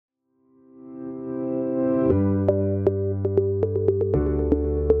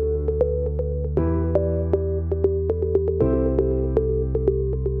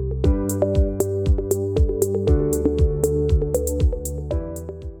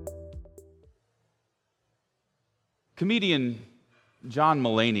Comedian John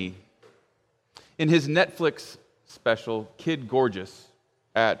Mulaney, in his Netflix special, Kid Gorgeous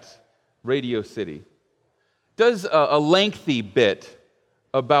at Radio City, does a lengthy bit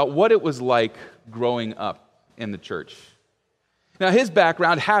about what it was like growing up in the church. Now, his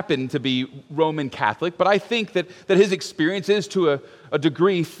background happened to be Roman Catholic, but I think that his experience is, to a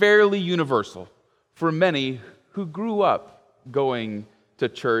degree, fairly universal for many who grew up going to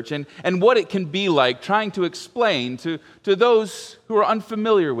church, and what it can be like trying to explain to those who are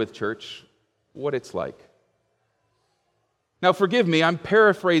unfamiliar with church what it's like. Now, forgive me, I'm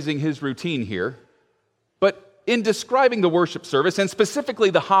paraphrasing his routine here, but in describing the worship service, and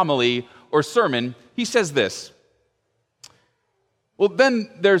specifically the homily or sermon, he says this. Well, then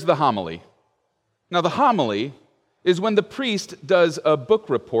there's the homily. Now, the homily is when the priest does a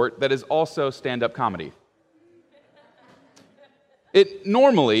book report that is also stand-up comedy. It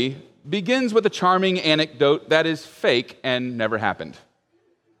normally begins with a charming anecdote that is fake and never happened.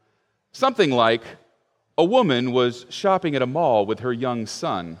 Something like, a woman was shopping at a mall with her young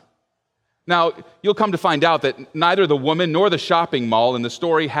son. Now, you'll come to find out that neither the woman nor the shopping mall in the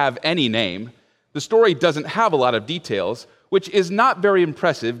story have any name. The story doesn't have a lot of details, which is not very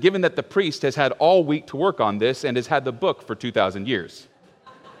impressive given that the priest has had all week to work on this and has had the book for 2,000 years.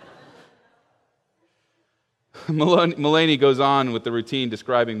 Mulaney goes on with the routine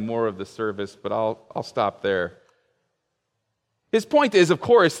describing more of the service, but I'll stop there. His point is, of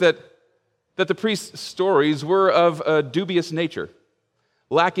course, that the priest's stories were of a dubious nature,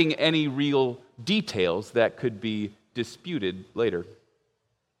 lacking any real details that could be disputed later.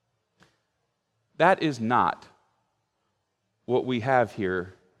 That is not what we have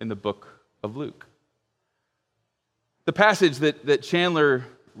here in the book of Luke. The passage that Chandler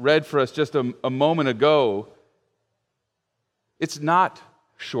read for us just a moment ago, it's not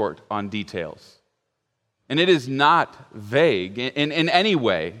short on details. And it is not vague in any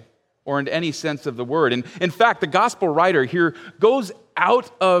way or in any sense of the word. And in fact, the gospel writer here goes out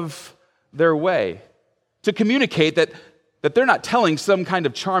of their way to communicate that they're not telling some kind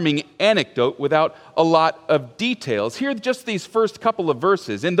of charming anecdote without a lot of details. Here, just these first couple of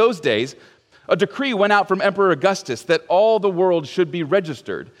verses. In those days, a decree went out from Emperor Augustus that all the world should be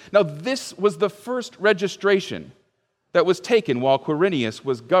registered. Now, this was the first registration that was taken while Quirinius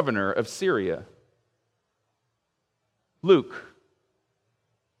was governor of Syria. Luke,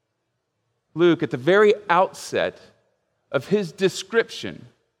 at the very outset of his description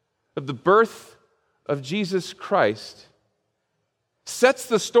of the birth of Jesus Christ, sets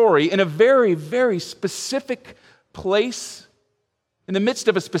the story in a very, very specific place, in the midst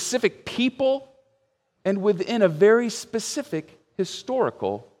of a specific people, and within a very specific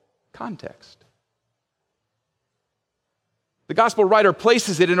historical context. The gospel writer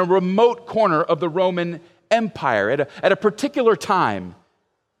places it in a remote corner of the Roman Empire at a particular time,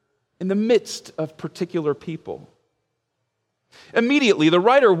 in the midst of particular people. Immediately, the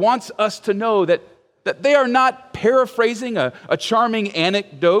writer wants us to know that they are not paraphrasing a charming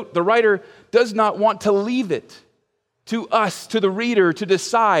anecdote. The writer does not want to leave it to us, to the reader, to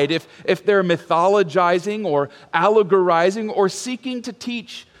decide if they're mythologizing or allegorizing or seeking to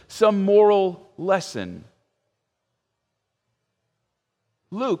teach some moral lesson.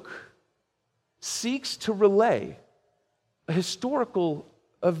 Luke seeks to relay a historical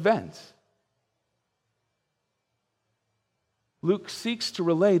event. Luke seeks to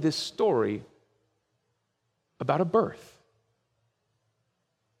relay this story about a birth.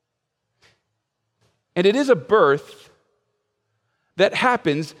 And it is a birth that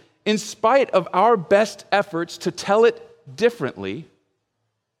happens in spite of our best efforts to tell it differently,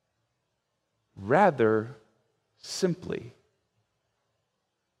 rather simply.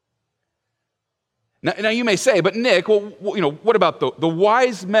 Now you may say, but Nick, well, what about the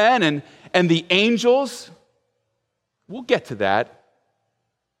wise men and the angels? We'll get to that.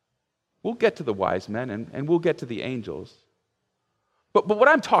 We'll get to the wise men and we'll get to the angels. But what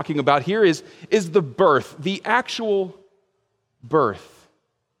I'm talking about here is the birth, the actual birth.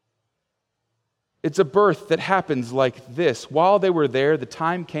 It's a birth that happens like this. While they were there, the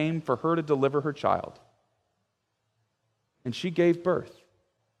time came for her to deliver her child. And she gave birth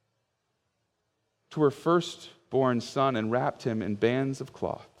to her firstborn son and wrapped him in bands of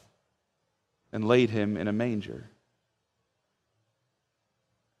cloth and laid him in a manger.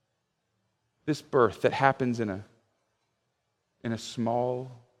 This birth that happens in a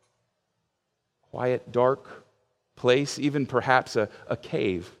small, quiet, dark place, even perhaps a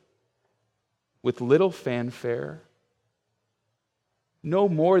cave, with little fanfare, no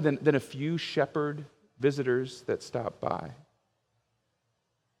more than a few shepherd visitors that stop by.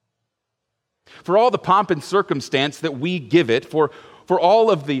 for all the pomp and circumstance that we give it, for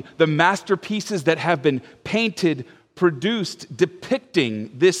all of the masterpieces that have been painted, produced,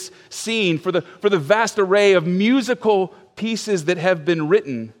 depicting this scene, for the vast array of musical pieces that have been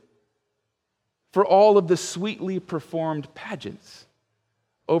written, for all of the sweetly performed pageants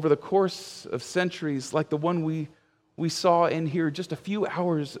over the course of centuries, like the one we saw in here just a few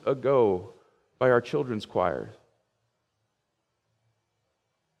hours ago by our children's choir.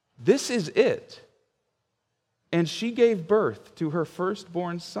 This is it. And she gave birth to her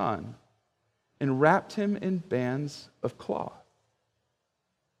firstborn son and wrapped him in bands of cloth.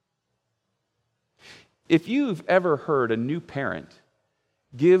 If you've ever heard a new parent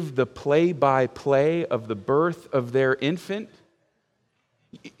give the play-by-play of the birth of their infant,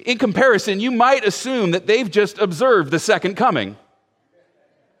 in comparison, you might assume that they've just observed the second coming.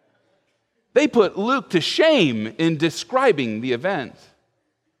 They put Luke to shame in describing the event.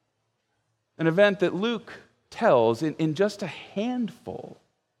 An event that Luke tells in just a handful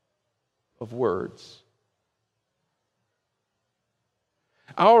of words.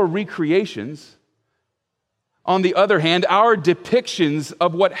 Our recreations, on the other hand, our depictions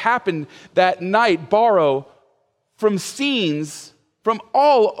of what happened that night borrow from scenes from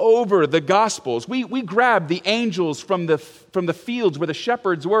all over the Gospels. We grab the angels from the fields where the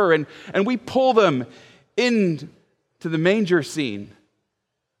shepherds were, and we pull them into the manger scene.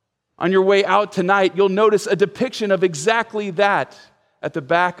 On your way out tonight, you'll notice a depiction of exactly that at the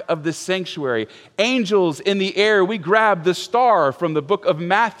back of the sanctuary. Angels in the air. We grab the star from the book of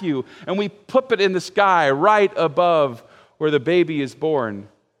Matthew, and we put it in the sky right above where the baby is born.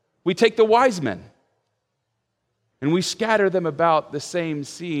 We take the wise men, and we scatter them about the same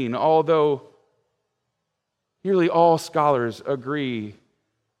scene, although nearly all scholars agree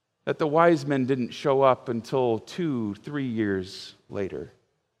that the wise men didn't show up until 2-3 years later.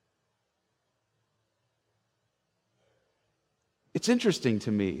 It's interesting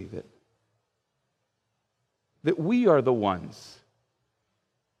to me that we are the ones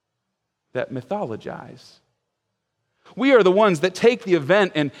that mythologize. We are the ones that take the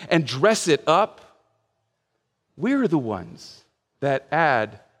event and dress it up. We're the ones that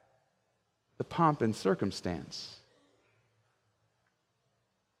add the pomp and circumstance.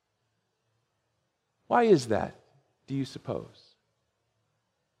 Why is that, do you suppose?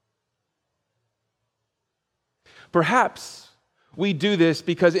 Perhaps we do this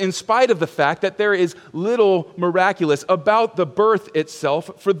because, in spite of the fact that there is little miraculous about the birth itself,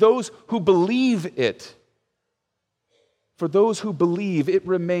 for those who believe it, it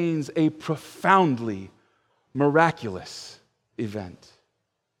remains a profoundly miraculous event.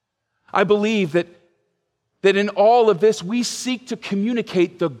 I believe that in all of this, we seek to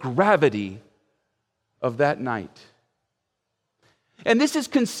communicate the gravity of that night. And this is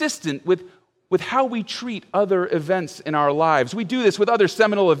consistent with how we treat other events in our lives. We do this with other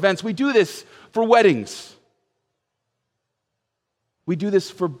seminal events. We do this for weddings. We do this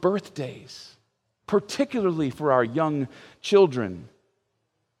for birthdays, particularly for our young children.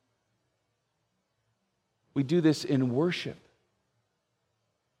 We do this in worship.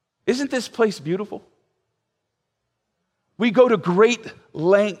 Isn't this place beautiful? We go to great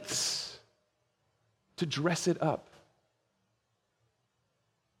lengths to dress it up.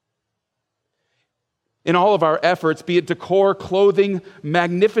 In all of our efforts, be it decor, clothing,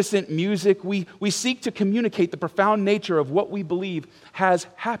 magnificent music, we seek to communicate the profound nature of what we believe has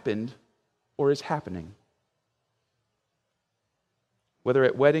happened or is happening. Whether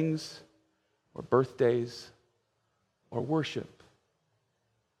at weddings or birthdays or worship.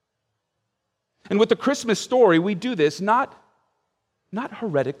 And with the Christmas story, we do this not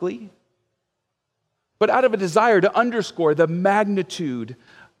heretically, but out of a desire to underscore the magnitude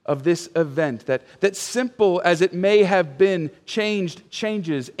of this event, that simple as it may have been,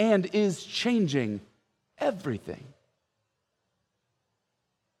 changes, and is changing everything.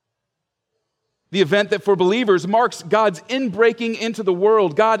 The event that for believers marks God's inbreaking into the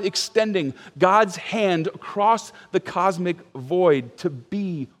world, God extending God's hand across the cosmic void to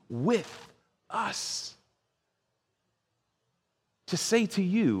be with us. To say to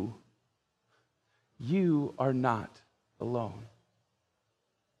you, you are not alone.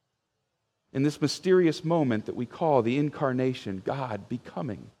 In this mysterious moment that we call the incarnation, God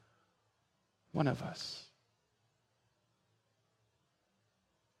becoming one of us.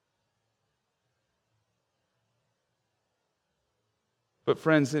 But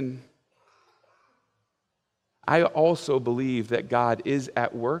friends, I also believe that God is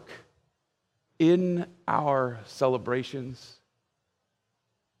at work in our celebrations,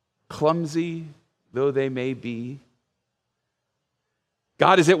 clumsy though they may be.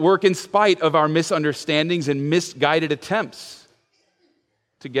 God is at work in spite of our misunderstandings and misguided attempts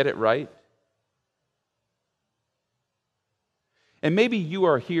to get it right. And maybe you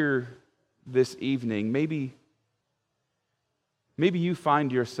are here this evening. Maybe you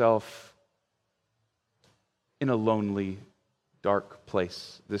find yourself in a lonely, dark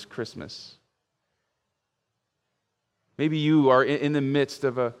place this Christmas. Maybe you are in the midst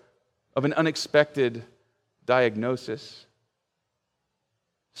of an unexpected diagnosis,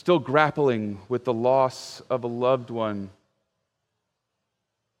 still grappling with the loss of a loved one,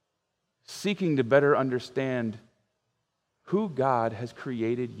 seeking to better understand who God has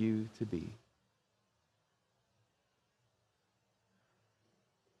created you to be.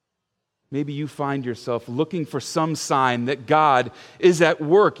 Maybe you find yourself looking for some sign that God is at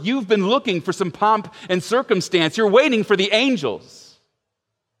work. You've been looking for some pomp and circumstance. You're waiting for the angels.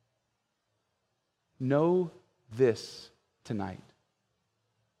 Know this tonight.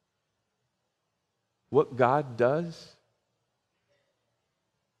 What God does,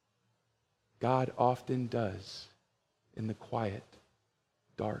 God often does in the quiet,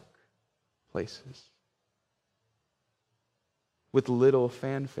 dark places with little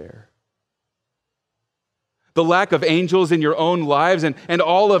fanfare. The lack of angels in your own lives and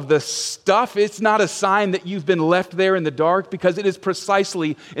all of the stuff, it's not a sign that you've been left there in the dark, because it is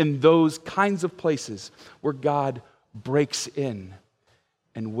precisely in those kinds of places where God breaks in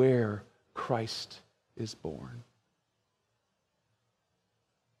and where Christ is born.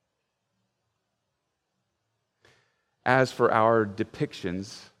 As for our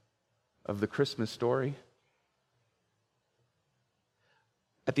depictions of the Christmas story,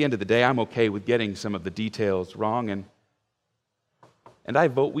 at the end of the day, I'm okay with getting some of the details wrong, and I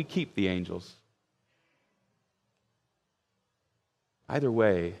vote we keep the angels. Either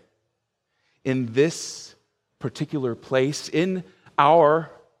way, in this particular place, in our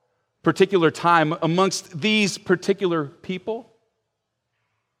particular time, amongst these particular people,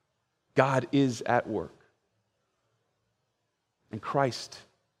 God is at work. And Christ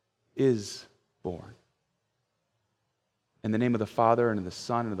is born. In the name of the Father, and of the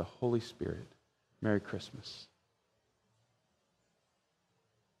Son, and of the Holy Spirit, Merry Christmas.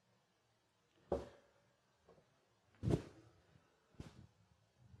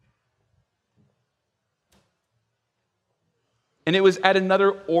 And it was at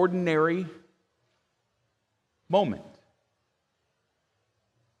another ordinary moment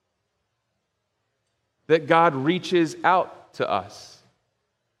that God reaches out to us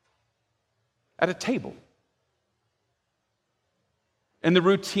at a table. And the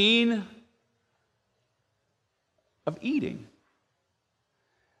routine of eating,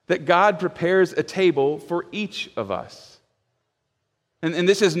 that God prepares a table for each of us. And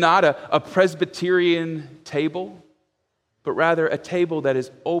this is not a Presbyterian table, but rather a table that is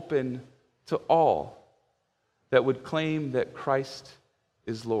open to all that would claim that Christ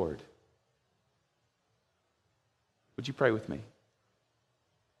is Lord. Would you pray with me?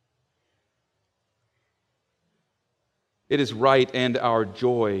 It is right and our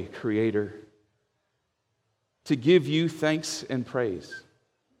joy, Creator, to give you thanks and praise.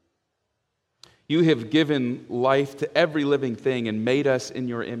 You have given life to every living thing and made us in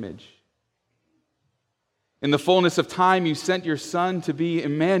your image. In the fullness of time, you sent your Son to be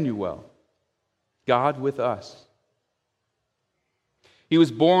Emmanuel, God with us. He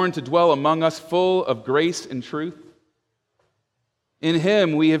was born to dwell among us, full of grace and truth. In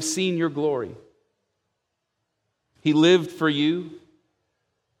him we have seen your glory. He lived for you,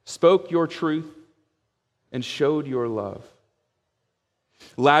 spoke your truth, and showed your love.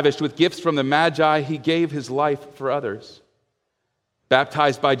 Lavished with gifts from the Magi, he gave his life for others.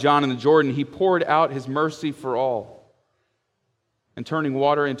 Baptized by John in the Jordan, he poured out his mercy for all. And turning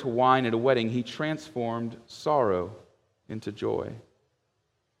water into wine at a wedding, he transformed sorrow into joy.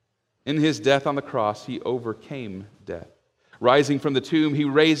 In his death on the cross, he overcame death. Rising from the tomb, he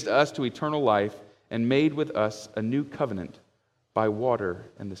raised us to eternal life and made with us a new covenant by water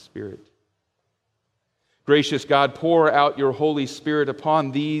and the Spirit. Gracious God, pour out your Holy Spirit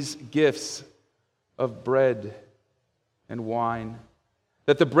upon these gifts of bread and wine,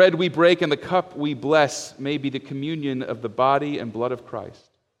 that the bread we break and the cup we bless may be the communion of the body and blood of Christ.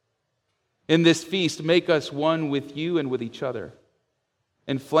 In this feast, make us one with you and with each other.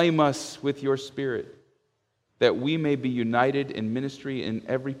 Inflame us with your Spirit, that we may be united in ministry in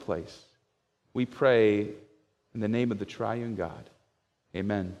every place. We pray in the name of the triune God.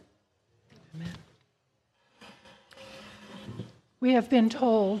 Amen. Amen. We have been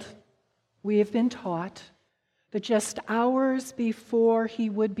told, we have been taught, that just hours before he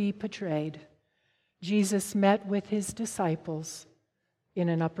would be betrayed, Jesus met with his disciples in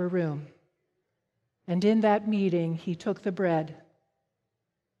an upper room. And in that meeting, he took the bread,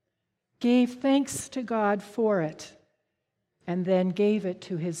 gave thanks to God for it, and then gave it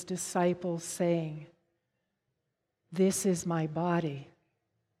to his disciples, saying, "This is my body.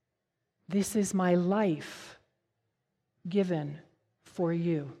 This is my life given for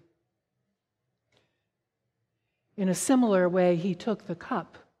you." In a similar way, he took the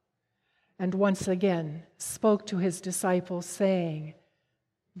cup and once again spoke to his disciples, saying,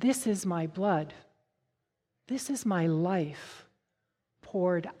 "This is my blood. This is my life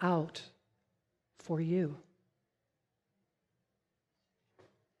poured out for you.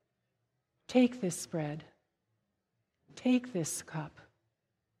 Take this bread, take this cup,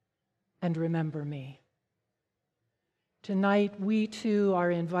 and remember me." Tonight, we too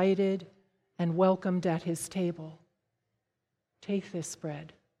are invited and welcomed at his table. Take this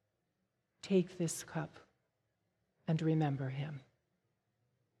bread, take this cup, and remember him.